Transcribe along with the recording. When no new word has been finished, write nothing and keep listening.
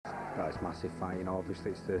God, it's a massive fight, you know. Obviously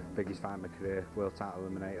it's the biggest fight in my career, world title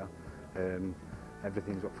eliminator.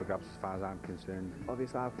 Everything's up for grabs as far as I'm concerned.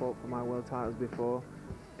 Obviously I've fought for my world titles before,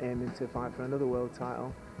 aiming to fight for another world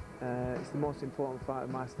title. It's the most important fight of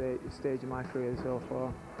my stage of my career so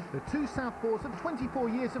far. The two southpaws have 24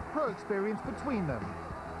 years of pro experience between them,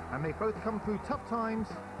 and they both come through tough times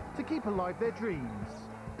to keep alive their dreams.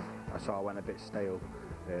 I sort of went a bit stale,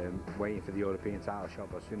 waiting for the European title shot,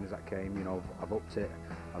 but as soon as that came, you know, I've upped it,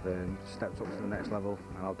 I've stepped up to the next level,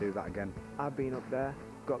 and I'll do that again. I've been up there,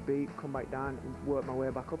 got beat, come back down and worked my way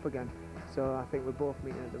back up again. So I think we're both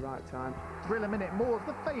meeting at the right time. Drill a minute more of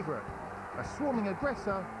the favourite, a swarming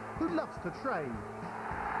aggressor who loves to trade.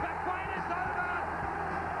 The fight is over!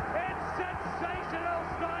 It's sensational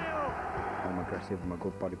style! I'm aggressive, I'm a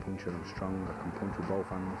good body puncher, I'm strong, I can punch with both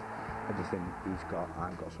hands. I just think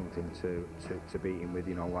I've got something to beat him with,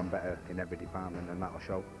 you know. I'm better in every department and that'll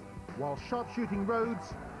show. While sharpshooting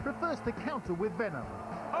Rhodes prefers to counter with venom.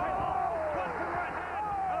 Oh! Got the right hand!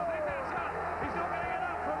 I think that's up! He's not going to get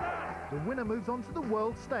up from that! The winner moves on to the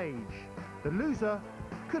world stage. The loser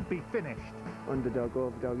could be finished. Underdog,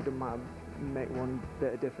 overdog, it doesn't matter, make one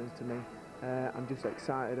bit of difference to me. I'm just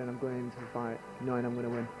excited and I'm going into the fight knowing I'm going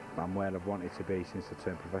to win. I'm where I've wanted to be since I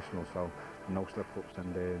turned professional, so no slip-ups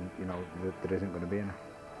and, you know, there isn't going to be any.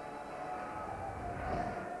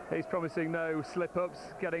 He's promising no slip-ups,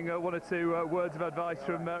 getting one or two words of advice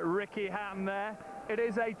from Ricky Hatton there. It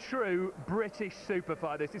is a true British super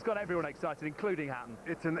fight. It's got everyone excited, including Hatton.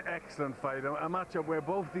 It's an excellent fight, a matchup where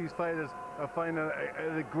both these fighters are finding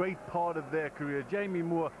a great part of their career. Jamie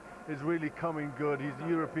Moore is really coming good. He's the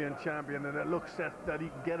European champion, and it looks set that he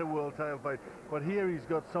can get a world title fight. But here he's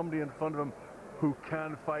got somebody in front of him who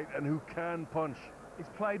can fight and who can punch. He's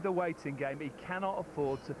played the waiting game. He cannot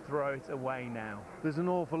afford to throw it away now. There's an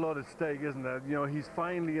awful lot at stake, isn't there? You know, he's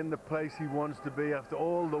finally in the place he wants to be after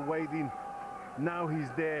all the waiting. Now he's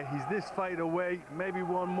there. He's this fight away, maybe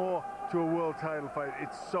one more to a world title fight.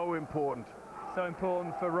 It's so important. So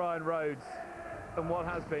important for Ryan Rhodes and what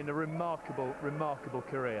has been a remarkable, remarkable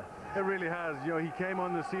career. It really has. You know, he came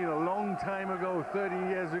on the scene a long time ago, 30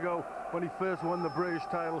 years ago, when he first won the British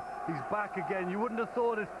title. He's back again. You wouldn't have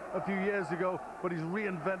thought it a few years ago, but he's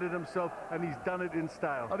reinvented himself and he's done it in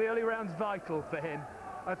style. Are the early rounds vital for him?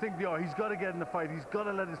 I think he's got to get in the fight. He's got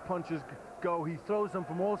to let his punches go. He throws them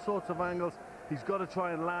from all sorts of angles. He's got to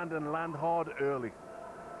try and land hard early.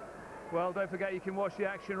 Well, don't forget you can watch the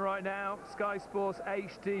action right now. Sky Sports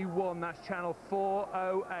HD1, that's channel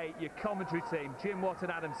 408. Your commentary team, Jim Watt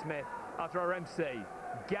and Adam Smith. After our MC,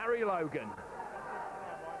 Gary Logan.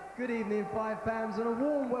 Good evening, Fight fans, and a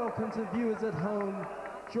warm welcome to viewers at home.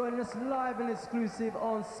 Joining us live and exclusive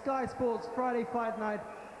on Sky Sports Friday Fight Night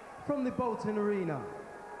from the Bolton Arena.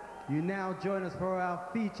 You now join us for our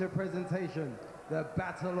feature presentation, the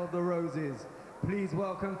Battle of the Roses. Please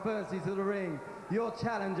welcome firstly to the ring, your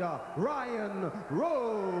challenger, Ryan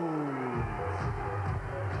Rhodes.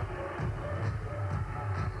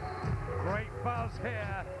 Great buzz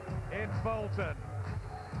here in Bolton.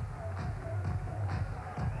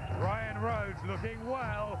 Ryan Rhodes looking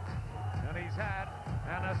well, and he's had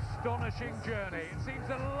an astonishing journey. It seems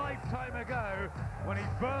a lifetime ago when he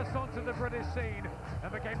burst onto the British scene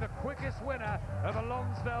and became the quickest winner of a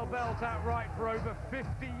Lonsdale belt outright for over 50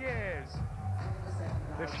 years.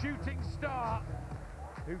 The shooting star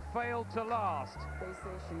who failed to last.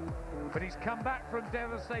 But he's come back from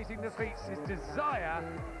devastating defeats. His desire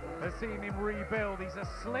has seen him rebuild. He's a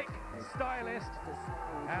slick stylist.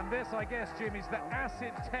 And this, I guess, Jim, is the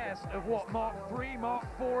acid test of what, Mark 3, Mark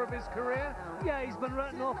 4 of his career? Yeah, he's been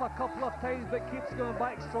written off a couple of times, but keeps going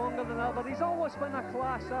back stronger than ever. He's always been a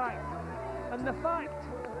class act. And the fact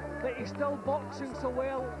that he's still boxing so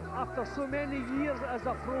well after so many years as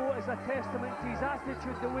a pro is a testament to his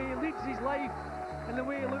attitude, the way he leads his life and the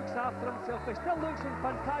way he looks after himself. He still looks in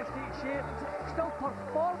fantastic shape, still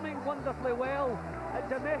performing wonderfully well at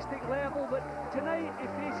domestic level, but tonight he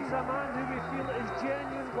faces a man who we feel is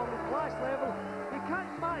genuine world-class level. He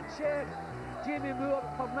can't match Jamie Moore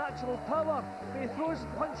for natural power, but he throws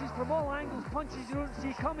punches from all angles, punches you don't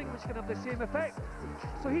see coming, which can have the same effect.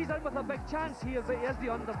 So he's in with a big chance here, but he is the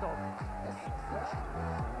underdog.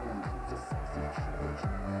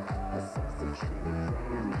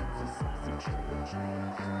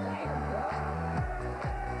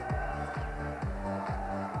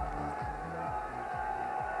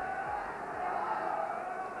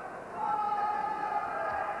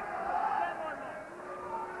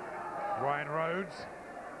 Ryan Rhodes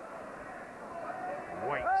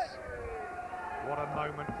waits. What a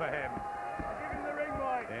moment for him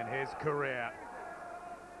in his career.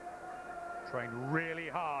 Trained really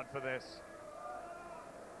hard for this.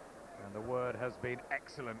 And the word has been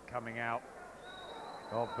excellent coming out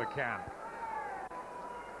of the camp.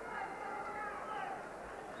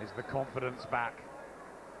 Is the confidence back?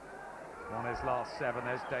 Won his last 7.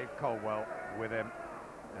 There's Dave Colwell with him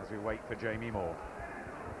as we wait for Jamie Moore.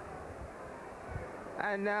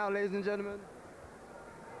 And now, ladies and gentlemen,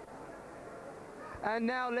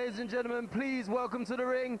 please welcome to the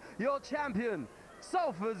ring your champion,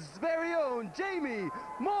 Salford's very own Jamie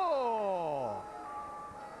Moore.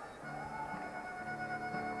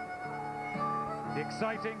 The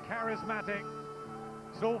exciting, charismatic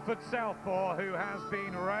Salford southpaw who has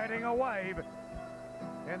been riding a wave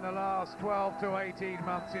in the last 12 to 18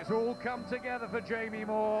 months. It's all come together for Jamie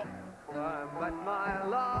Moore. But my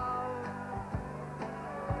love,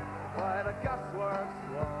 by the gasworks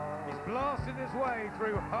wall. He's blasted his way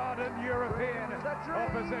through hardened European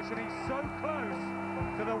opposition. He's so close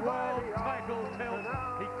to the world title tilt.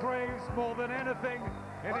 He craves more than anything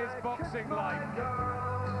in his boxing life.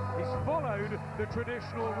 He's followed the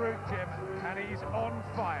traditional route, Jim, and he's on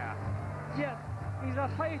fire. Yeah, he's a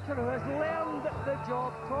fighter who has learned the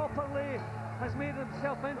job properly, has made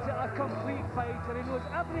himself into a complete fighter. He knows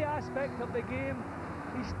every aspect of the game.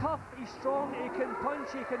 He's tough, he's strong, he can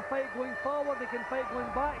punch, he can fight going forward, he can fight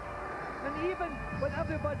going back. And even when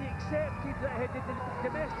everybody accepted that he had the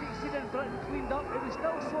domestic scene in Britain cleaned up, he was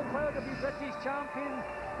still so proud of his British champion.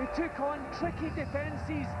 He took on tricky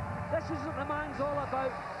defences. This is what the man's all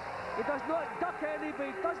about. He does not duck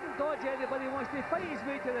anybody, doesn't dodge anybody, he wants to fight his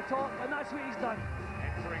way to the top, and that's what he's done.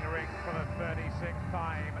 Entering a ring for the 36th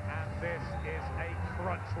time, and this is a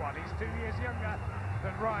crunch one. He's 2 years younger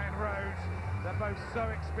than Ryan Rhodes. They're both so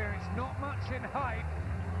experienced, not much in height,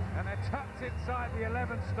 and they're tucked inside the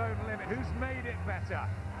 11-stone limit. Who's made it better?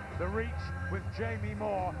 The reach with Jamie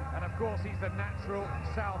Moore, and of course he's the natural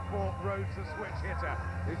southpaw. Rhodes, the switch hitter,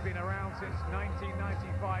 who's been around since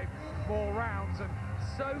 1995, more rounds, and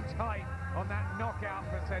so tight on that knockout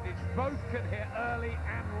percentage. Both can hit early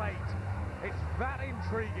and late. It's that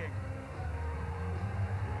intriguing.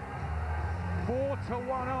 4-1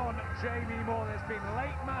 on Jamie Moore. There's been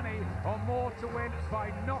late money on Moore to win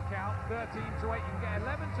by knockout, 13-8. You can get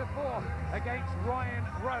 11-4 against Ryan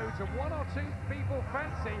Rhodes. And one or two people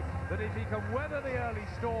fancy that if he can weather the early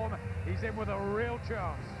storm, he's in with a real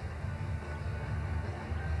chance.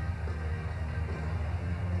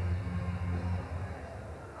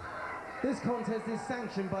 This contest is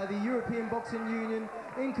sanctioned by the European Boxing Union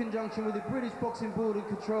in conjunction with the British Boxing Board of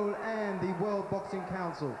Control and the World Boxing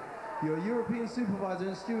Council. Your European supervisor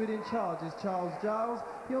and steward in charge is Charles Giles.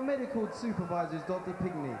 Your medical supervisor is Dr.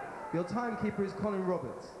 Pigney. Your timekeeper is Colin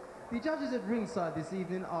Roberts. The judges at ringside this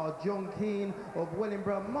evening are John Keane of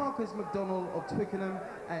Wellingborough, Marcus McDonald of Twickenham,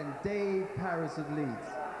 and Dave Paris of Leeds.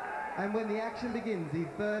 And when the action begins, the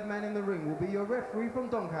third man in the ring will be your referee from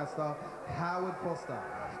Doncaster, Howard Foster.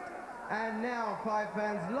 And now, Five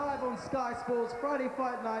Fans, live on Sky Sports Friday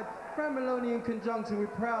Fight Night, Fran Maloney in conjunction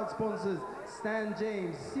with proud sponsors Stan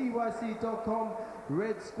James, CYC.com,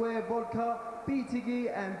 Red Square Vodka, BTG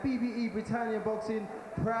and BBE Britannia Boxing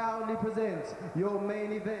proudly presents your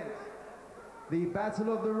main event. The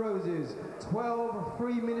Battle of the Roses, 12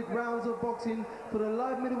 3-minute rounds of boxing for the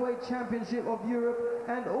light middleweight championship of Europe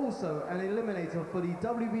and also an eliminator for the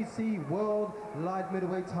WBC World Light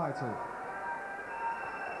Middleweight title.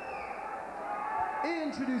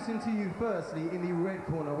 Introducing to you firstly in the red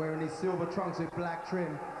corner, wearing his silver trunks with black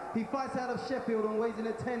trim. He fights out of Sheffield and weighs in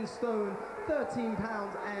at 10 stone, 13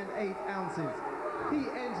 pounds and 8 ounces. He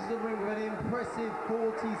enters the ring with an impressive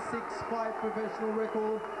 46-fight professional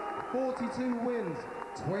record, 42 wins,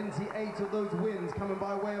 28 of those wins coming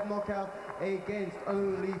by way of knockout against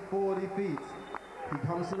only 4 defeats. He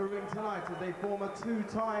comes to the ring tonight as a former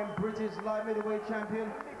 2-time British light middleweight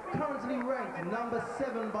champion, currently ranked number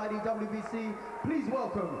 7 by the WBC. Please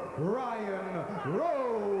welcome Ryan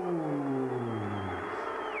Rhodes.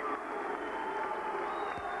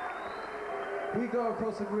 We go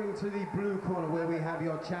across the ring to the blue corner where we have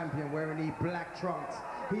your champion wearing the black trunks.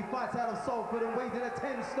 He fights out of Salford and weighs in at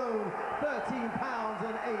 10 stone, 13 pounds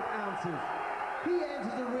and 8 ounces. He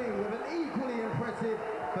enters the ring with an equally impressive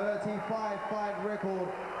 35-fight record,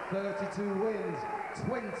 32 wins,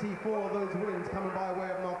 24 of those wins coming by way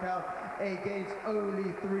of knockout against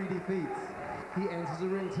only 3 defeats. He enters the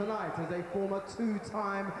ring tonight as a former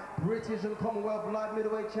 2-time British and Commonwealth light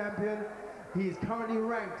middleweight champion. He is currently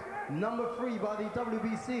ranked number 3 by the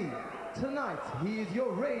WBC. Tonight, he is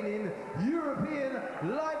your reigning European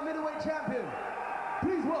light middleweight champion.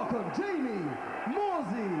 Please welcome Jamie Moore.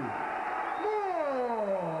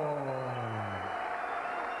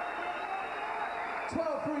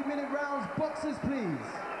 12 3-minute rounds, boxers please.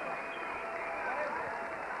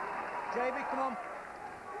 Jamie, come on.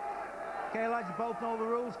 Okay, lads, you both know the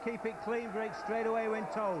rules. Keep it clean, break straight away when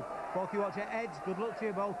told. Both you watch your heads. Good luck to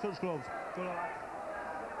you both. Touch gloves. Good luck, lads.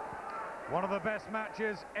 One of the best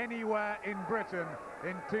matches anywhere in Britain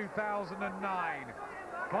in 2009.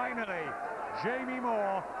 Finally, Jamie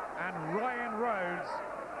Moore and Ryan Rhodes,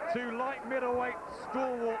 two light middleweight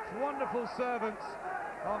stalwarts, wonderful servants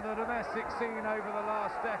on the domestic scene over the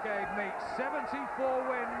last decade meet. 74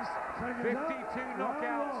 wins, 52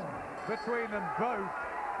 knockouts between them, both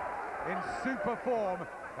in super form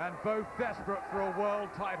and both desperate for a world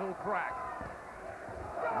title crack.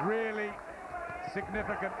 Really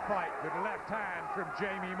significant fight with left hand from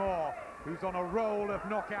Jamie Moore, who's on a roll of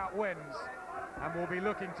knockout wins and will be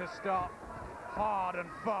looking to start hard and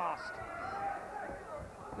fast.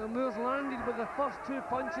 Now Moore's landed with the first two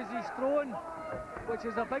punches he's thrown, which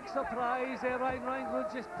is a big surprise. Ryan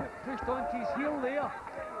Rhodes just pushed onto his heel there.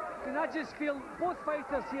 And I just feel both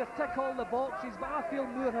fighters here tick all the boxes, but I feel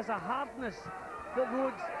Moore has a hardness that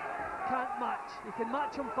Rhodes can't match. He can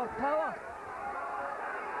match him for power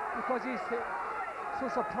because he's so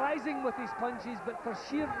surprising with his punches, but for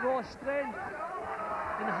sheer raw strength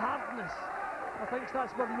and hardness, I think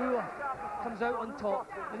that's where Moore comes out on top,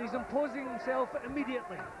 and he's imposing himself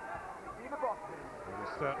immediately. We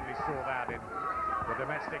certainly saw that in the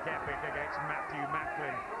domestic epic against Matthew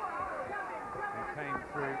Macklin. He came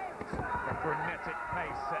through the frenetic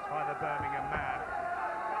pace set by the Birmingham man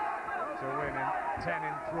to win in 10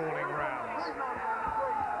 enthralling rounds.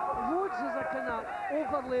 Rhodes has a kind of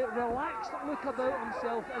overly relaxed look about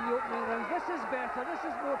himself in the opening rounds. This is better, this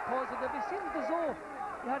is more positive. He seemed as though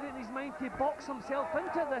he had it in his mind to box himself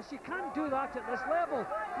into this. You can't do that at this level.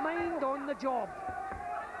 Mind on the job.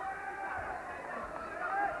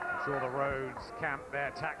 I'm sure the Rhodes camp,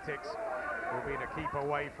 their tactics will be to keep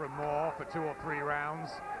away from Moore for 2 or 3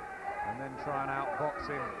 rounds and then try and outbox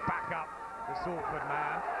him back up the Salford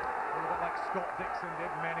man, a little bit like Scott Dixon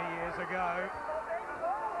did many years ago.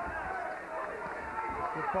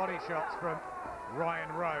 Good body shots from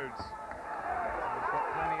Ryan Rhodes. He's got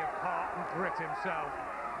plenty of heart and grit himself.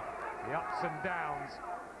 The ups and downs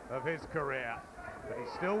of his career, but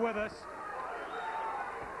he's still with us.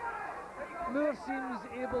 Moore seems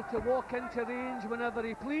able to walk into range whenever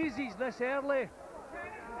he pleases this early.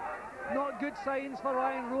 Not good signs for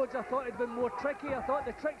Ryan Rhodes. I thought it'd been more tricky. I thought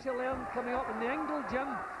the tricks he learned coming up in the Ingle gym,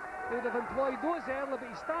 he would have employed those early, but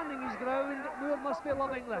he's standing his ground. Moore must be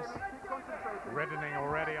loving this. Reddening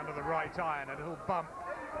already under the right eye, and a little bump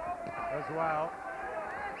as well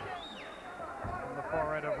on the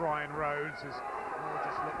forehead of Ryan Rhodes as Moore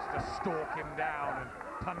just looks to stalk him down and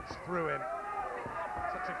punch through him.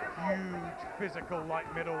 Such a huge physical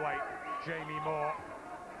light middleweight, Jamie Moore.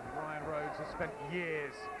 And Ryan Rhodes has spent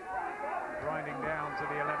years grinding down to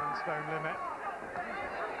the 11-stone limit.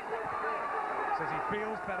 Says he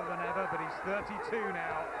feels better than ever, but he's 32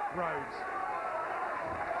 now, Rhodes.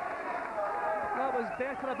 That was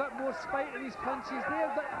better, a bit more spite in his punches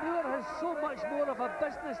there, but Moore has so much more of a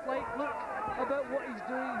business-like look about what he's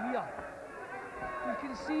doing here. You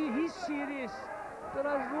can see he's serious,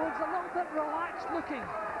 whereas Rhodes a little bit relaxed looking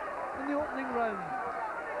in the opening round.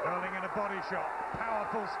 Hurling in a body shot,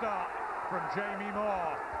 powerful start from Jamie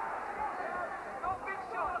Moore.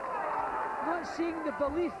 Not seeing the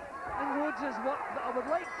belief in Rhodes' work that I would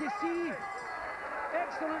like to see.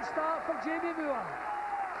 Excellent start for Jamie Moore.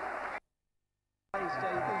 You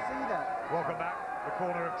can see that. Welcome back, the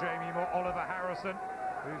corner of Jamie Moore, Oliver Harrison,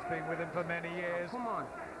 who's been with him for many years. Come on.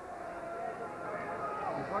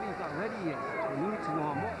 Your body's not ready yet. You need to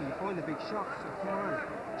warm up and you're throwing the big shots, so come on.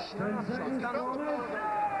 Sharp shots.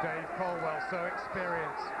 Dave Colwell, so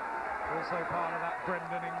experienced. Also part of that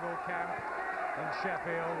Brendan Ingle camp in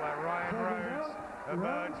Sheffield, where Ryan Rhodes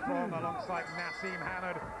emerged from alongside Nassim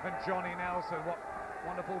Hamad and Johnny Nelson. What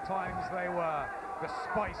wonderful times they were. The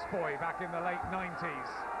Spice Boy back in the late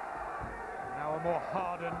 90s. Now a more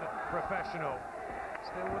hardened professional.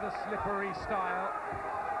 Still with a slippery style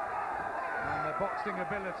and the boxing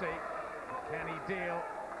ability. Can he deal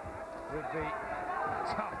with the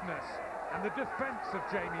toughness and the defence of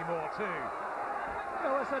Jamie Moore too?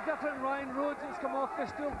 Well, it's a different Ryan Rhodes that's come off the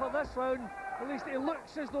stool for this round. At least it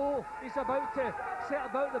looks as though he's about to set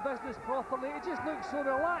about the business properly. It just looks so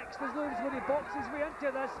relaxed, as though he's going to box his way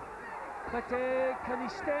into this. But can he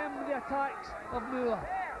stem the attacks of Moore?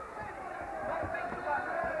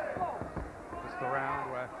 It's the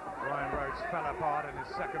round where Ryan Rhodes fell apart in his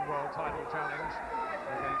second world title challenge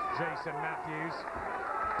against Jason Matthews.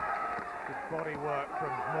 Good body work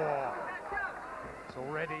from Moore. It's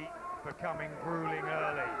already becoming grueling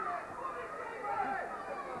early.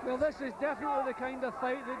 Well, this is definitely the kind of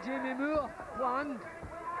fight that Jamie Moore planned.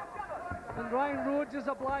 And Ryan Rhodes is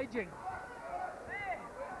obliging.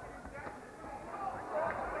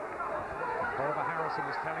 Oliver Harrison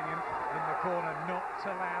was telling him in the corner not to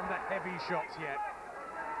land the heavy shots yet.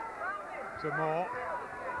 To Moore.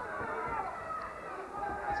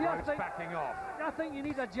 See, Rhodes backing off. I think you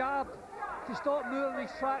need a jab to stop Moore in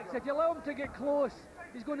his tracks. If you allow him to get close,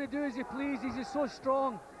 he's going to do as he pleases. He's so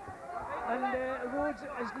strong. And Rhodes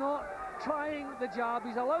is not trying the jab.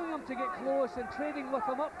 He's allowing him to get close and trading with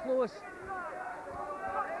him up close.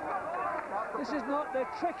 This is not the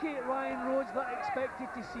tricky Ryan Rhodes that I expected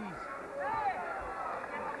to see.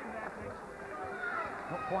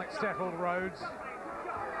 Not quite settled, Rhodes.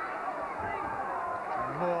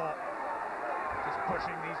 And Moore just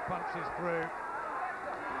pushing these punches through.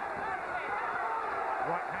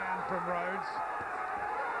 Right hand from Rhodes.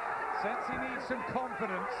 Sense he needs some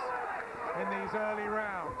confidence in these early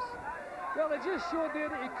rounds. Well, it just showed there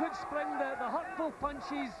that he could spring the hurtful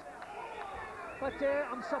punches. But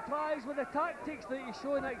I'm surprised with the tactics that he's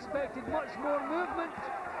showing. I expected much more movement.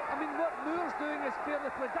 I mean, what Moore's doing is fairly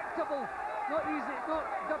predictable. Not easy, not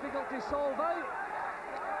difficult to solve out.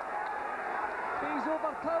 But he's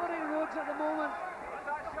overpowering Rhodes at the moment.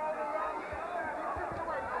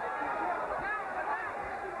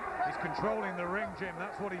 He's controlling the ring, Jim,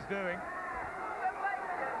 that's what he's doing.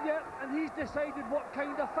 Yep, and he's decided what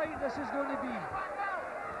kind of fight this is going to be.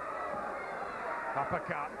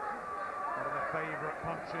 Uppercut. One of the favourite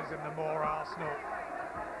punches in the Moore arsenal.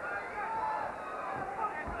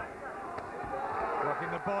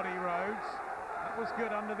 Working the body, Rhodes. That was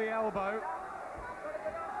good under the elbow.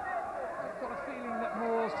 I've got a feeling that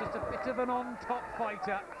Moore's just a bit of an on-top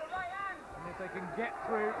fighter. And if they can get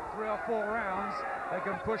through 3 or 4 rounds, they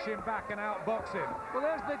can push him back and outbox him. Well,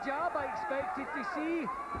 there's the jab I expected to see.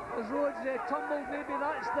 As Rhodes tumbled, maybe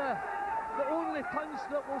that's the only punch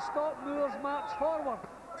that will stop Moore's march forward.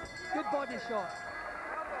 Good body shot.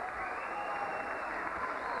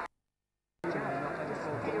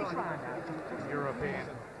 European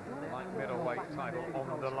light middleweight title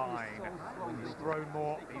on the line. He's thrown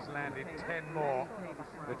more, he's landed 10 more.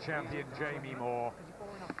 The champion Jamie Moore.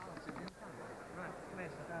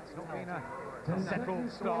 It's not been a settled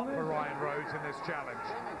start for Ryan Rhodes in this challenge.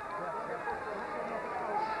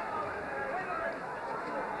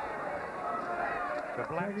 The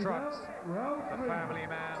black trunks, the family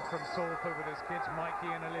man from Salford with his kids, Mikey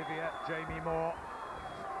and Olivia, Jamie Moore,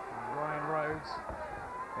 and Ryan Rhodes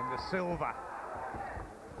in the silver.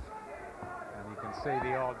 And you can see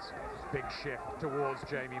the odds, big shift towards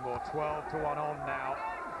Jamie Moore, 12-1 on now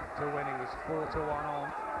to win. He was 4-1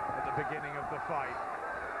 on at the beginning of the fight.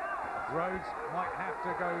 Rhodes might have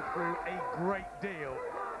to go through a great deal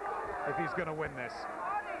if he's going to win this.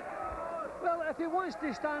 Well, if he wants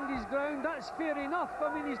to stand his ground, that's fair enough.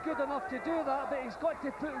 I mean, he's good enough to do that, but he's got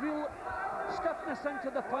to put real stiffness into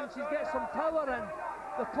the punches, get some power in.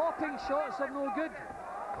 The popping shots are no good.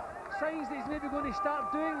 Signs that he's maybe going to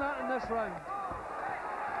start doing that in this round.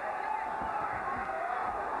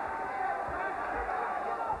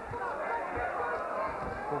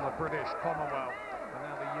 Former British Commonwealth and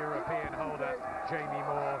now the European holder, Jamie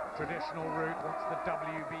Moore. Traditional route, wants the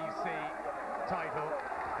WBC title.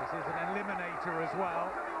 This is an eliminator as well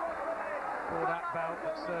for that belt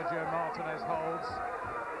that Sergio Martinez holds.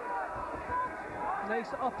 Nice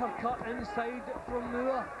uppercut inside from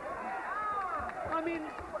Moore. I mean,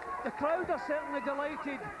 the crowd are certainly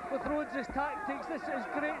delighted with Rhodes' tactics. This is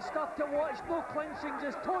great stuff to watch. No clinching,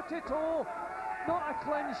 just toe-to-toe. Not a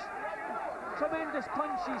clinch. Tremendous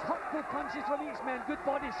punches, hurtful punches from each man. Good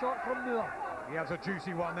body shot from Moore. He has a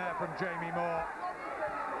juicy one there from Jamie Moore.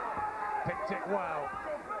 Picked it well.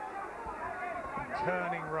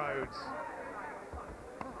 Turning Rhodes.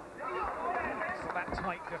 So that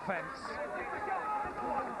tight defence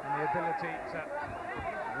and the ability to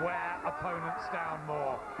wear opponents down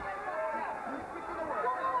more.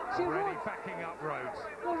 See, Already backing up Rhodes.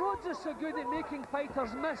 Well, Rhodes is so good at making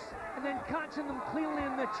fighters miss and then catching them cleanly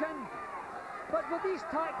in the chin. But with these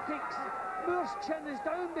tactics, Moore's chin is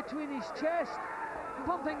down between his chest,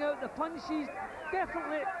 pumping out the punches.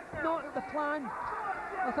 Definitely not the plan.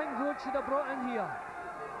 I think Rhodes should have brought in here.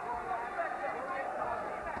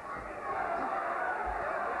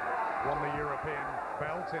 Won the European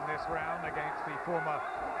belt in this round against the former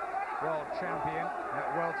world champion at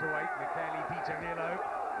welterweight, Michele Pitanillo,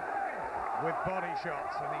 with body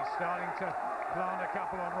shots, and he's starting to plant a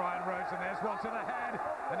couple on Ryan Rhodes, and there's one to the head,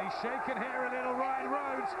 and he's shaken here a little, Ryan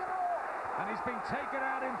Rhodes, and he's been taken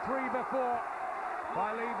out in 3 before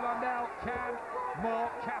by Lee Blundell. Can Moore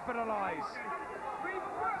capitalise?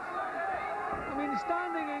 I mean,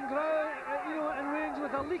 standing in ground, in range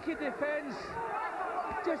with a leaky defence,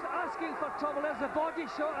 just asking for trouble. There's a body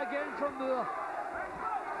shot again from Moore.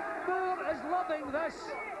 Moore is loving this.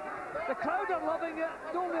 The crowd are loving it.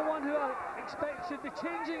 The only one who I expect should be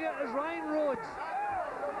changing it is Ryan Rhodes.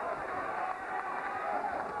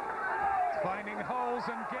 Finding holes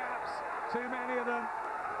and gaps, too many of them.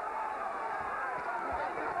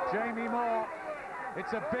 Jamie Moore,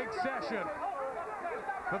 it's a big session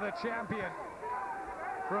for the champion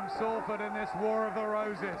from Salford in this War of the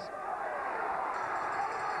Roses.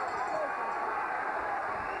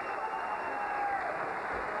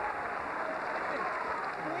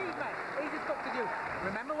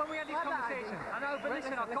 Remember when we had this conversation? I know, but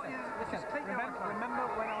listen, I've got you. Remember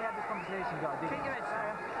when we had this conversation? You got to dig in.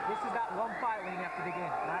 This is that one fight when you have to dig in,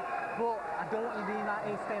 right? But I don't want you being like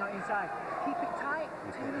staying on inside. Keep it tight.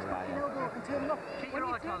 Turn his fucking elbow and turn him up. When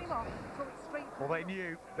you turn him off, throw it straight. Well, they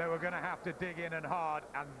knew they were going to have to dig in and hard,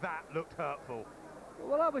 and that looked hurtful.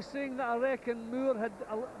 Well, I was saying that I reckon Moore had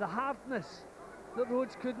the hardness that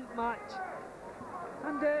Rhodes couldn't match.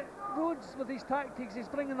 And Rhodes, with his tactics, is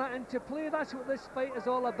bringing that into play. That's what this fight is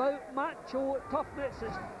all about. Macho toughness.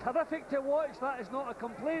 It's terrific to watch. That is not a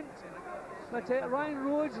complaint. But Ryan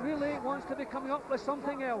Rhodes really wants to be coming up with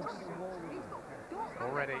something else.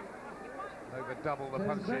 Already over double the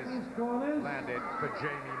punches landed for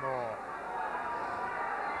Jamie Moore.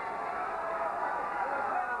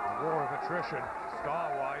 A war of attrition,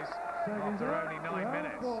 star-wise, after only 9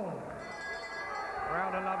 minutes.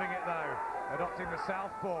 Crowd are loving it though. Adopting the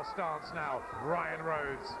southpaw stance now, Ryan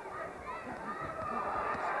Rhodes.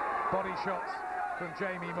 Body shots from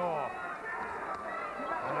Jamie Moore.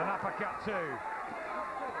 And an uppercut too.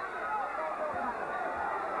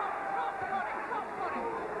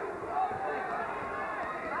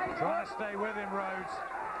 Trying to stay with him, Rhodes.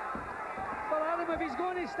 Well, Adam, if he's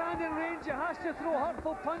going to stand in range, he has to throw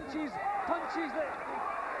hurtful punches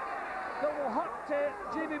that will hurt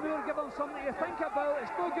Jamie Moore, give him something to think about.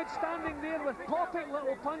 It's no good standing there with popping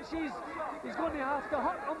little punches. He's going to have to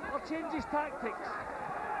hurt him or change his tactics.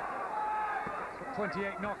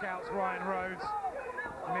 28 knockouts, Ryan Rhodes.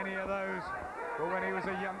 Many of those were when he was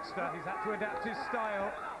a youngster. He's had to adapt his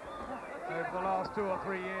style over the last 2 or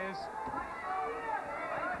 3 years.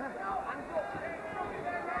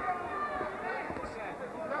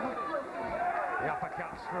 The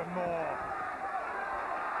uppercuts from Moore.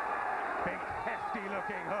 Big,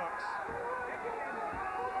 hefty-looking hooks.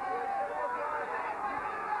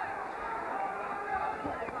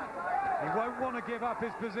 He won't want to give up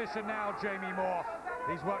his position now, Jamie Moore.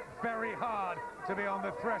 He's worked very hard to be on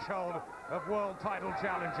the threshold of world title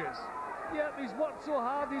challenges. Yep, he's worked so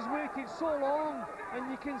hard, he's waited so long,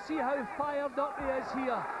 and you can see how fired up he is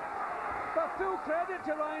here. But full credit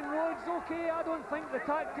to Ryan Rhodes. Okay, I don't think the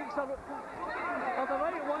tactics are the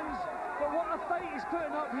right ones, but what a fight he's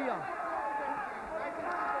putting up here.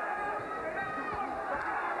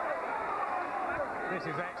 This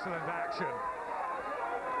is excellent action.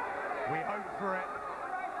 We hope for it,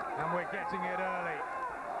 and we're getting it early.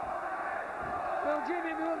 Well,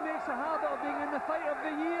 Jamie Moore makes a habit of being in the fight of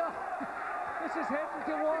the year. This is heading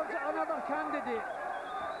towards another candidate.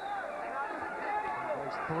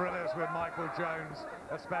 Those thrillers with Michael Jones,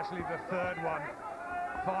 especially the third one.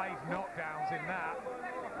 5 knockdowns in that.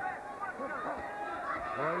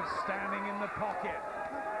 Rhodes standing in the pocket.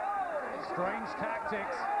 Strange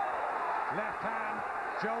tactics. Left hand,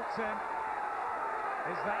 jolts in.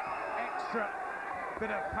 Is that extra bit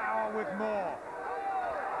of power with Moore?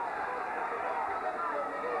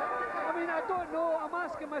 I mean, I don't know. I'm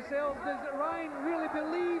asking myself, does Ryan really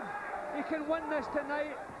believe he can win this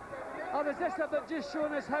tonight? Or is this about just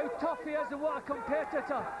showing us how tough he is and what a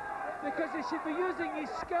competitor? Because he should be using his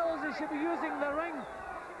skills, he should be using the ring.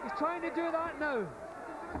 He's trying to do that now.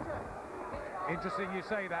 Interesting you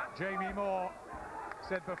say that. Jamie Moore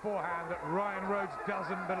said beforehand that Ryan Rhodes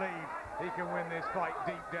doesn't believe he can win this fight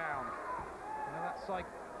deep down. Now that's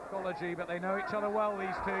psychology, but they know each other well,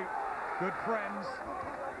 these two. Good friends.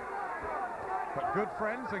 But good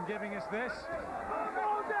friends and giving us this.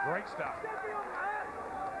 Great stuff.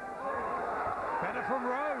 Better from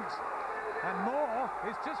Rhodes. And Moore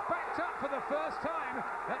is just backed up for the first time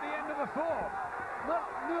at the end of the 4th.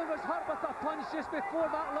 Moore was hurt with a punch just before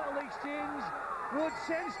that little exchange. Rhodes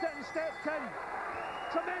sensed it and stepped in.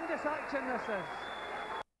 Tremendous action this is.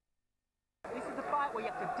 This is the fight where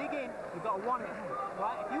you have to dig in, you've got to want it,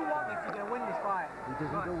 right? If you want this, you're going to win this fight. He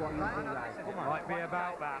doesn't do what you do, right? Come on. Might be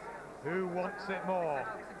about that. Who wants it more?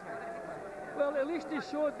 Well, at least he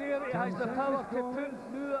showed there he has the power to put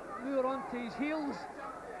Moore onto his heels.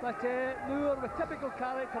 But Moore, with typical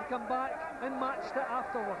character, come back and matched it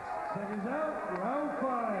afterwards. Seconds out, round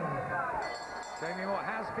 5. Jamie Moore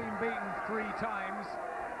has been beaten 3 times.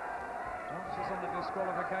 Not just on the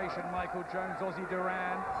disqualification, Michael Jones, Ozzy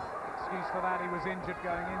Duran. Excuse for that, he was injured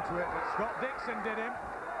going into it, but Scott Dixon did him,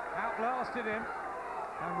 outlasted him.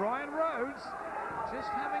 And Ryan Rhodes just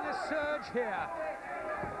having a surge here.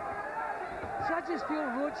 See, I just feel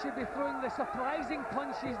Rhodes should be throwing the surprising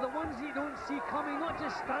punches, the ones you don't see coming, not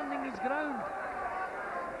just standing his ground.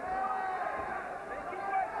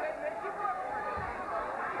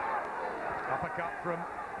 Uppercut from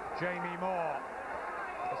Jamie Moore.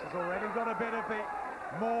 This has already got a bit of the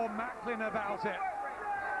Moore Macklin about it.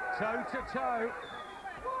 Toe to toe.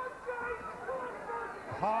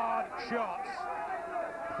 Hard shots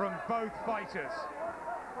from both fighters.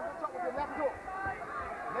 Left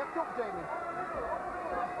hook, Jamie.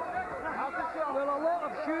 Well, a lot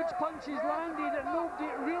of huge punches landed and nobody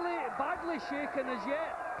really badly shaken as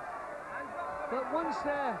yet. But once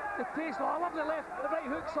the pace, oh, I love the right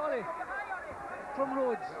hook, sorry, from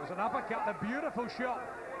Rhodes. It was an uppercut, a beautiful shot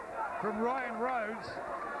from Ryan Rhodes.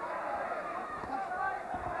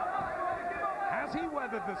 Has he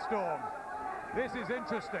weathered the storm? This is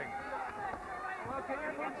interesting.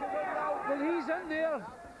 Well, he's in there.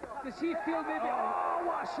 Does he feel maybe, oh,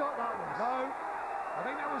 what a shot that was. Low. I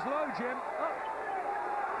think that was low, Jim. Oh.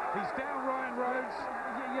 He's down, Ryan Rhodes.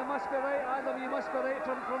 You must be right, Adam, you must be right.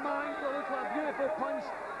 From my angle, it looked like a beautiful punch.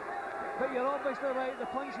 But you're obviously right, the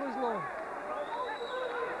punch was low.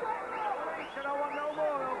 I want no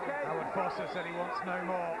more, okay? Howard Foster said he wants no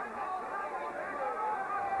more.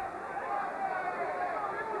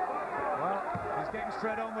 Well, he's getting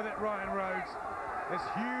straight on with it, Ryan Rhodes. There's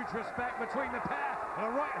huge respect between the pair. And a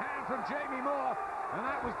right hand from Jamie Moore. And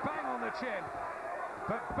that was bang on the chin.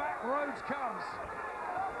 But back Rhodes comes.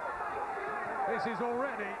 This is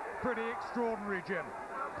already pretty extraordinary, Jim.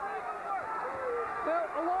 Well,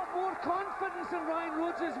 a lot more confidence in Ryan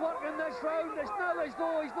Rhodes' work in this round. It's now as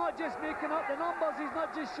though he's not just making up the numbers, he's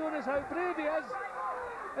not just showing us how brave he is.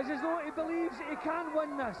 It's as though he believes he can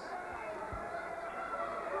win this.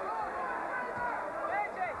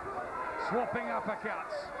 Swapping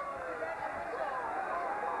uppercuts.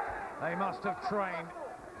 They must have trained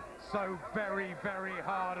so very, very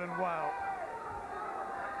hard and well.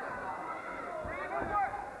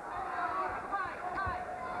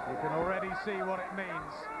 You can already see what it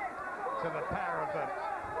means to the pair of them.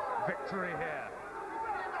 Victory here.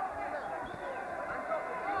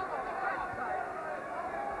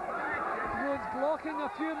 Rhodes blocking a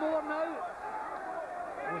few more now.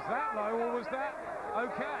 Was that low or was that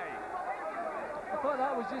okay? I thought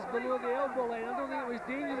that was just below the elbow line. I don't think it was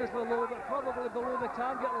dangerously low, but probably below the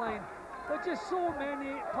target line. There's just so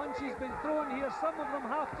many punches been thrown here. Some of them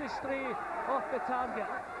have to stray off the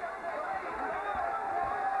target.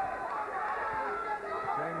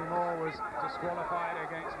 Jamie Moore was disqualified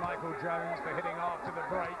against Michael Jones for hitting after the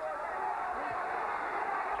break.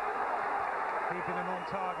 Keeping him on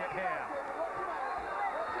target here.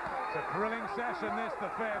 It's a thrilling session, this,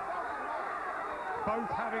 the 5th.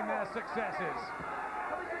 Both having their successes.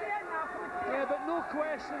 Yeah, but no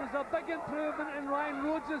question, there's a big improvement in Ryan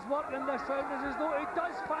Rhodes' work in this round. It's as though he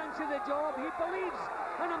does fancy the job. He believes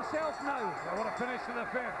in himself now. Well, what a finish to the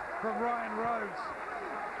 5th from Ryan Rhodes.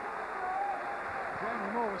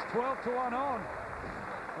 Jamie Moore was 12 to 1 on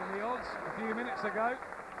in the odds a few minutes ago.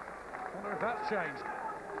 Wonder if that's changed.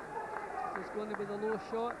 It's going to be the low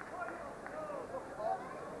shot.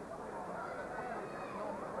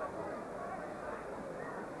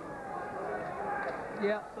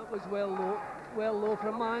 Yeah, that was well low. Well low.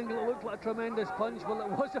 From my angle, it looked like a tremendous punch. Well, it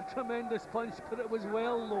was a tremendous punch, but it was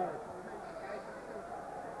well low.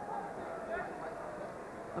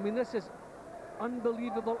 I mean, this is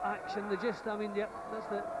unbelievable action. They just, I mean, yeah, that's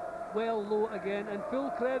the well low again. And full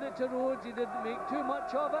credit to Rhodes, he didn't make too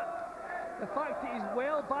much of it. The fact that he's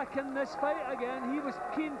well back in this fight again, he was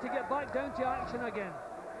keen to get back down to action again.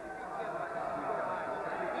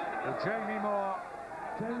 Well, Jamie Moore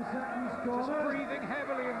just breathing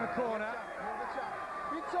heavily in the corner.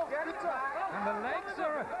 And the legs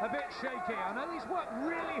are a bit shaky. I know he's worked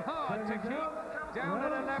really hard to keep down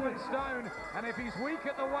at 11 stone. And if he's weak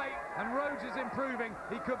at the weight and Rhodes is improving,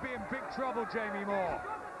 he could be in big trouble, Jamie Moore.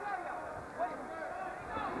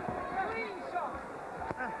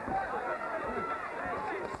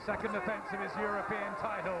 Second defence of his European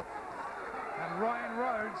title. And Ryan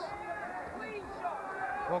Rhodes,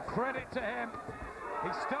 well, credit to him.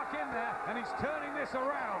 He's stuck in there and he's turning this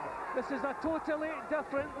around. This is a totally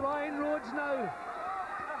different Ryan Rhodes now.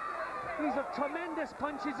 These are tremendous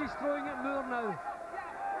punches he's throwing at Moore now.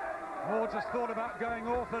 Moore just thought about going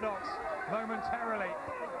orthodox momentarily.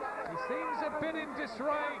 He seems a bit in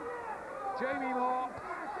disarray, Jamie Moore.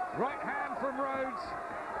 Right hand from Rhodes.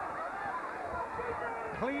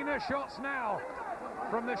 Cleaner shots now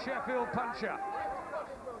from the Sheffield puncher.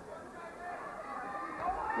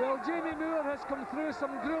 Well, Jamie Moore has come through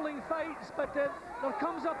some grueling fights, but there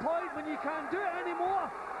comes a point when you can't do it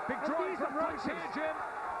anymore. Big drive from Rhodes here, Jim.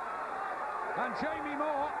 And Jamie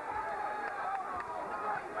Moore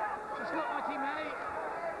just looked like he may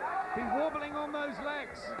be wobbling on those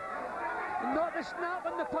legs. And not the snap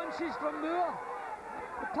and the punches from Moore.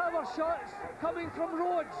 The power shots coming from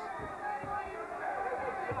Rhodes.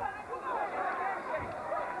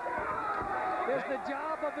 There's the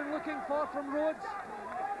jab I've been looking for from Rhodes.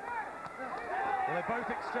 Well, they both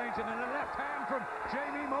exchanging, and a left hand from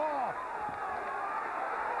Jamie Moore.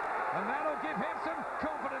 And that'll give him some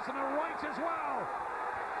confidence, and a right as well.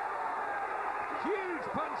 Huge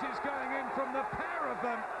punches going in from the pair of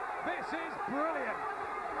them. This is brilliant.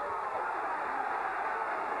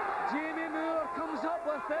 Jamie Moore comes up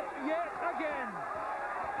with it yet again.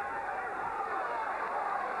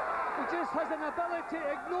 He just has an ability to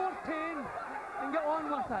ignore pain and get on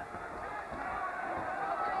with it.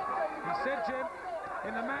 He said, Jim,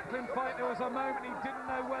 in the Macklin fight there was a moment he didn't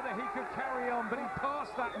know whether he could carry on, but he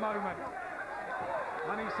passed that moment.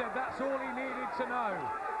 And he said that's all he needed to know.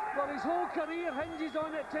 Well, his whole career hinges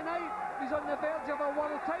on it tonight. He's on the verge of a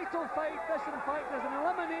world title fight. This, in fact, is an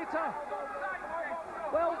eliminator.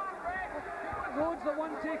 Well, Rhodes the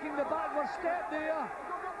one taking the backward step there.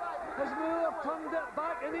 Has Moore turned it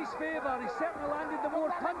back in his favour? He certainly landed the more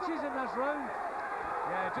punches in this round.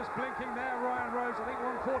 Yeah, just blinking there, Ryan Rhodes. I think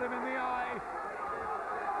one caught him in the eye.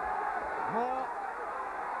 Moore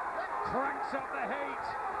cranks up the heat,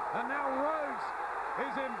 and now Rhodes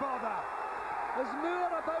is in bother. Is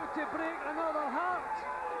Moore about to break another heart?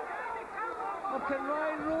 Or can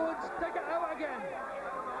Ryan Rhodes dig it out again?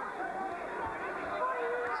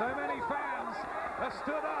 So many fans have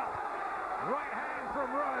stood up. Right hand from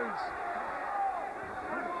Rhodes.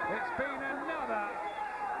 It's been another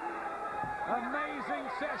amazing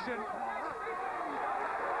session.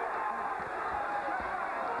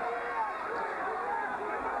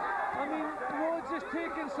 I mean, Rhodes has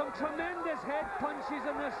taken some tremendous head punches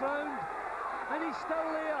in this round, and he's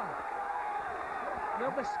still there. Now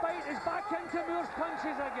the spite is back into Moore's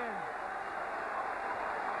punches again.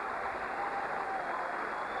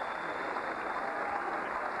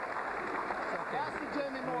 That's the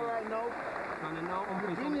Jamie Moore right now.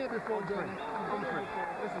 You've been here before, Jamie.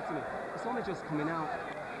 Listen to me. It's only just coming out.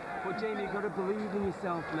 But Jamie, you've got to believe in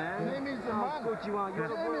yourself, man. Jamie's the How man. good you are. You're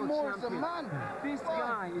the Jamie world Moore's the champion. man. This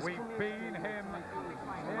guy is We've coming. been him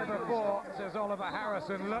here before, says Oliver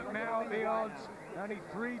Harrison. Look now at the odds. Only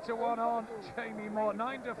 3-1 on Jamie Moore.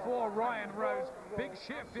 9-4 Ryan Rhodes. Big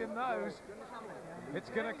shift in those. It's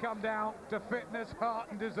going to come down to fitness,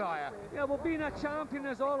 heart and desire. Yeah, well, being a champion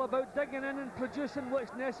is all about digging in and producing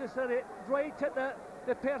what's necessary right at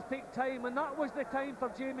the perfect time, and that was the time for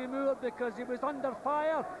Jamie Moore because he was under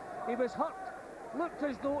fire, he was hurt, looked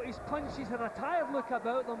as though his punches had a tired look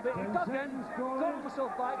about them, but he dug in, got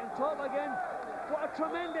himself back on top again. What a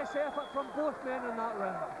tremendous effort from both men in that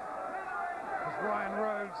round. As Ryan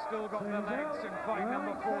Rhodes still got the legs in fight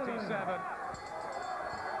number 47.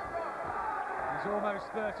 He's almost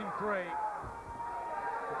 33.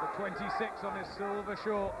 With the 26 on his silver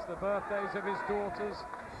shorts, the birthdays of his daughters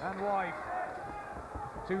and wife.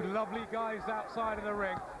 Two lovely guys outside of the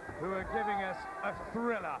ring who are giving us a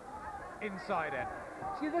thriller inside it.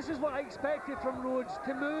 See, this is what I expected from Rhodes,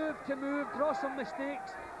 to move, draw some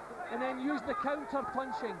mistakes, and then use the counter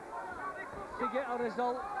punching to get a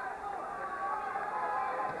result.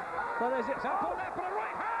 But is it... Up on left for a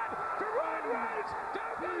right hand to Ryan Rhodes.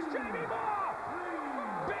 Down goes Jamie Moore.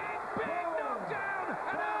 Big knockdown.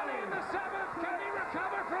 And early in the 7th, can he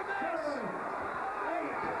recover from this?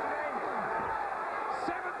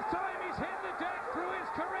 7th time he's hit the deck through his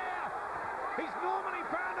career. He's normally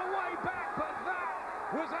found a way back, but that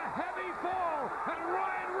was a heavy fall. And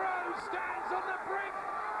Ryan Rhodes stands on the brink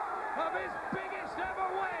of his biggest ever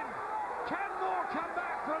win. Can Moore come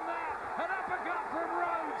back from that? An uppercut from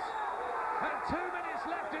Rhodes. And 2 minutes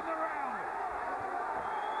left in the round.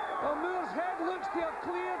 Well, Moore's head looks to have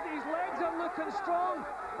cleared, his legs are looking strong,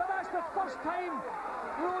 but that's the first time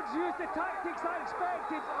Rhodes used the tactics I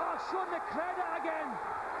expected. Oh, shown the credit again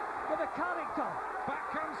for the character. Back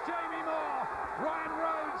comes Jamie Moore. Ryan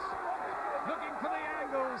Rhodes looking for the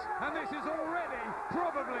angles, and this is already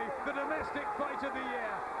probably the domestic fight of the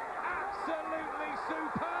year. Absolutely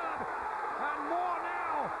superb. And Moore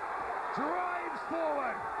now drives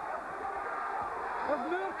forward. If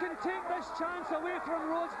Moore can take this chance away from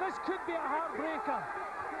Rhodes, this could be a heartbreaker.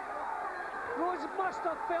 Rhodes must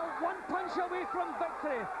have felt one punch away from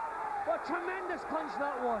victory. What a tremendous punch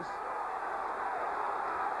that was.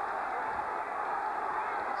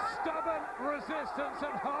 Stubborn resistance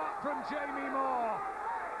and heart from Jamie Moore.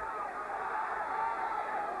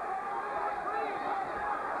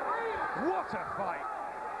 What a fight.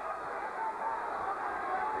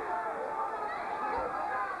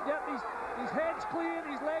 Yep, his head's clear,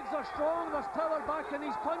 his legs are strong, there's power back in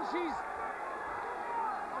his punches.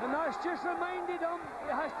 And that's just reminded him he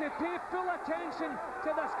has to pay full attention to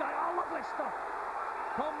this guy. Oh, lovely stuff.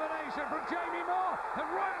 Combination from Jamie Moore, and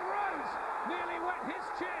Ryan Rhodes nearly wet his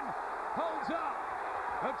chin. Holds up.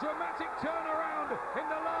 A dramatic turnaround in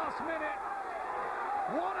the last minute.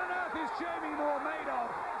 What on earth is Jamie Moore made of?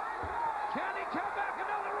 Can he come back?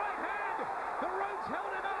 Another right hand. The Rhodes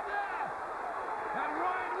held him up there. And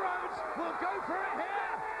Ryan Rhodes will go for it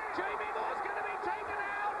here. Jamie Moore's going to be taken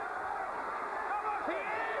out. He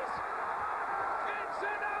is. It's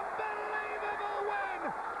an unbelievable win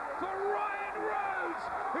for Ryan Rhodes,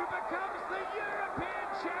 who becomes the European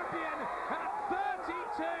champion at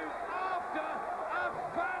 32 after a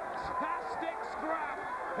fantastic scrap.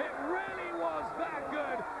 It really was that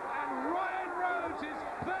good. And Ryan Rhodes'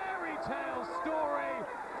 fairy tale story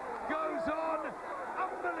goes on.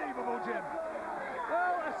 Unbelievable, Jim.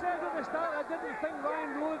 Well, I said at the start I didn't think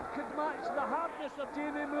Ryan Rhodes could match the hardness of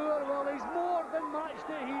Jamie Moore. Well, he's more than matched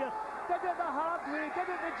it here. Did it the hard way, did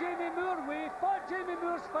it the Jamie Moore way, fought Jamie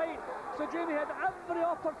Moore's fight, so Jamie had every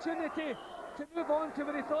opportunity to move on to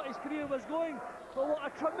where he thought his career was going. But what a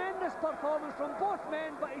tremendous performance from both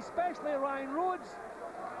men, but especially Ryan Rhodes.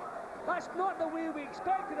 That's not the way we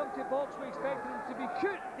expected him to box. We expected him to be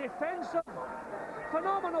cute, defensive.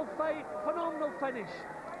 Phenomenal fight, phenomenal finish.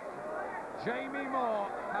 Jamie Moore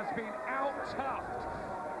has been out-toughed.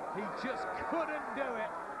 He just couldn't do it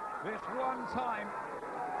this one time.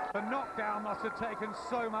 The knockdown must have taken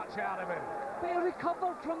so much out of him. But he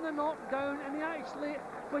recovered from the knockdown and he actually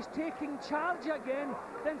was taking charge again.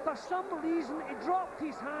 Then for some reason he dropped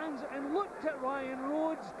his hands and looked at Ryan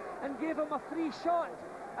Rhodes and gave him a free shot.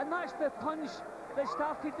 And that's the punch that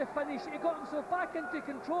started the finish. He got himself back into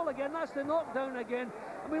control again. That's the knockdown again.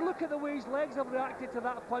 I mean, look at the way his legs have reacted to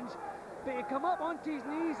that punch. But he came up onto his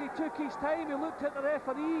knees, he took his time, he looked at the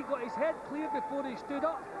referee, got his head clear before he stood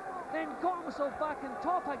up, then got himself back on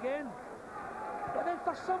top again. But then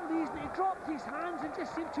for some reason he dropped his hands and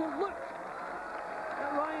just seemed to look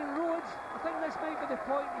at Ryan Rhodes. I think this might be the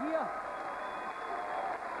point here.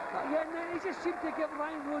 But yeah, and then he just seemed to give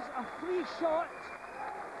Ryan Rhodes a free shot.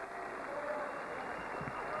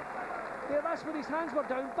 There, that's when his hands were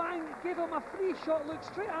down. Bang, gave him a free shot, looked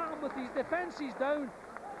straight at him with his defences down.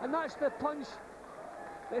 And that's the punch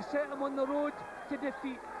that set him on the road to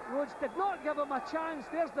defeat. Rhodes did not give him a chance.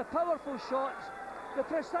 There's the powerful shots, the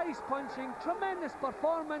precise punching, tremendous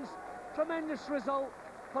performance, tremendous result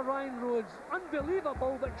for Ryan Rhodes.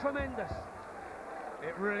 Unbelievable, but tremendous.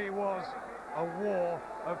 It really was a war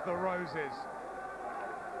of the roses.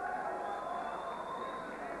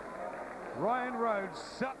 Ryan Rhodes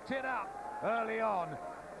sucked it up early on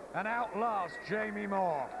and outlast Jamie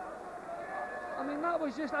Moore. I mean, that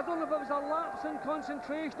was just, I don't know if it was a lapse in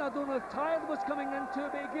concentration, I don't know if tired was coming into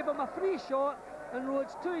it, but he gave him a free shot, and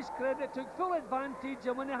Rhodes, to his credit, took full advantage,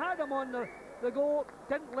 and when he had him on the go,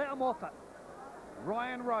 didn't let him off it.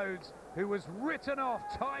 Ryan Rhodes, who was written off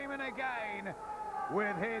time and again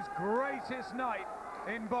with his greatest night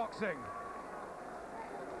in boxing.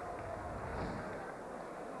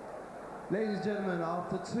 Ladies and gentlemen,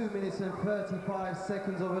 after 2 minutes and 35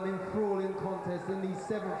 seconds of an enthralling contest in the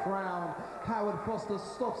 7th round, Howard Foster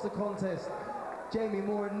stops the contest. Jamie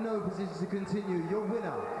Moore in no position to continue. Your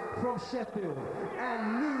winner from Sheffield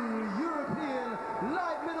and new European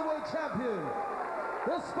light middleweight champion,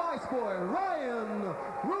 the Spice Boy, Ryan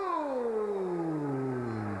Rhodes.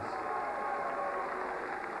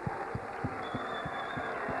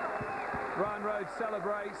 Ryan Rhodes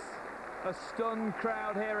celebrates. A stunned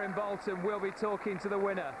crowd here in Bolton. We'll be talking to the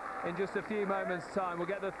winner in just a few moments' time. We'll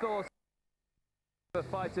get the thoughts of the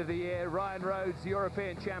fight of the year. Ryan Rhodes,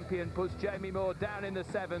 European champion, puts Jamie Moore down in the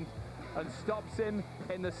 7th and stops him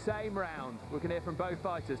in the same round. We can hear from both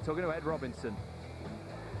fighters. Talking to Ed Robinson.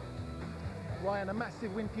 Ryan, a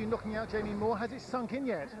massive win for you, knocking out Jamie Moore. Has it sunk in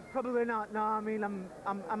yet? Probably not. No, I mean, I'm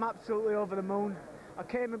absolutely over the moon. I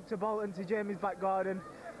came up to Bolton, to Jamie's back garden.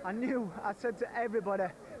 I said to everybody,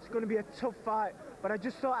 it's going to be a tough fight, but I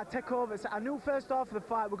just thought I'd take over. So I knew first half of the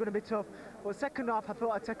fight were going to be tough, but second half I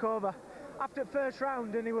thought I'd take over. After the first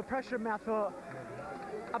round and he were pressuring me, I thought,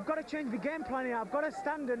 I've got to change the game plan here. I've got to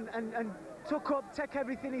stand and tuck up, take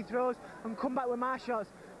everything he throws and come back with my shots.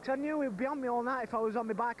 Because I knew he'd be on me all night if I was on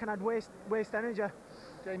my back and I'd waste energy.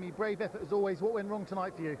 Jamie, brave effort as always. What went wrong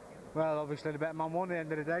tonight for you? Well, obviously the better man won at the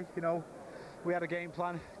end of the day. You know, we had a game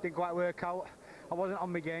plan, didn't quite work out. I wasn't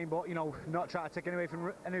on my game, but you know, not trying to take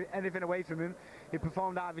anything away from him. He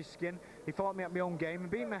performed out of his skin. He fought me at my own game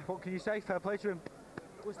and beat me. What can you say? Fair play to him.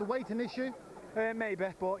 Was the weight an issue? Maybe,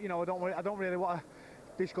 but you know, I don't really want to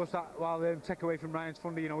discuss that while take away from Ryan's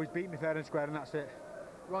thunder. You know, he's beat me fair and square, and that's it.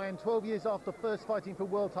 Ryan, 12 years after first fighting for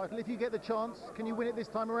world title, if you get the chance, can you win it this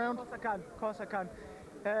time around? Of course I can.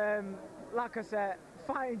 Like I said,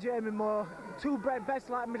 fighting Jamie Moore, two best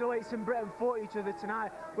light middleweights in Britain fought each other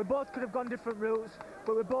tonight. We both could have gone different routes,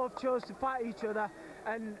 but we both chose to fight each other,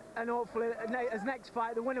 and hopefully as next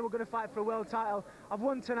fight, the winner we're going to fight for a world title. I've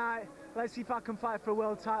won tonight, let's see if I can fight for a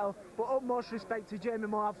world title, but utmost respect to Jamie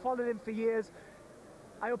Moore. I've followed him for years.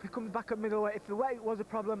 I hope he comes back at middleweight. If the weight was a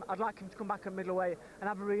problem, I'd like him to come back at middleweight and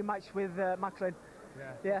have a rematch with Macklin.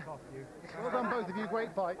 Yeah. Well done both of you,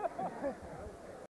 great fight.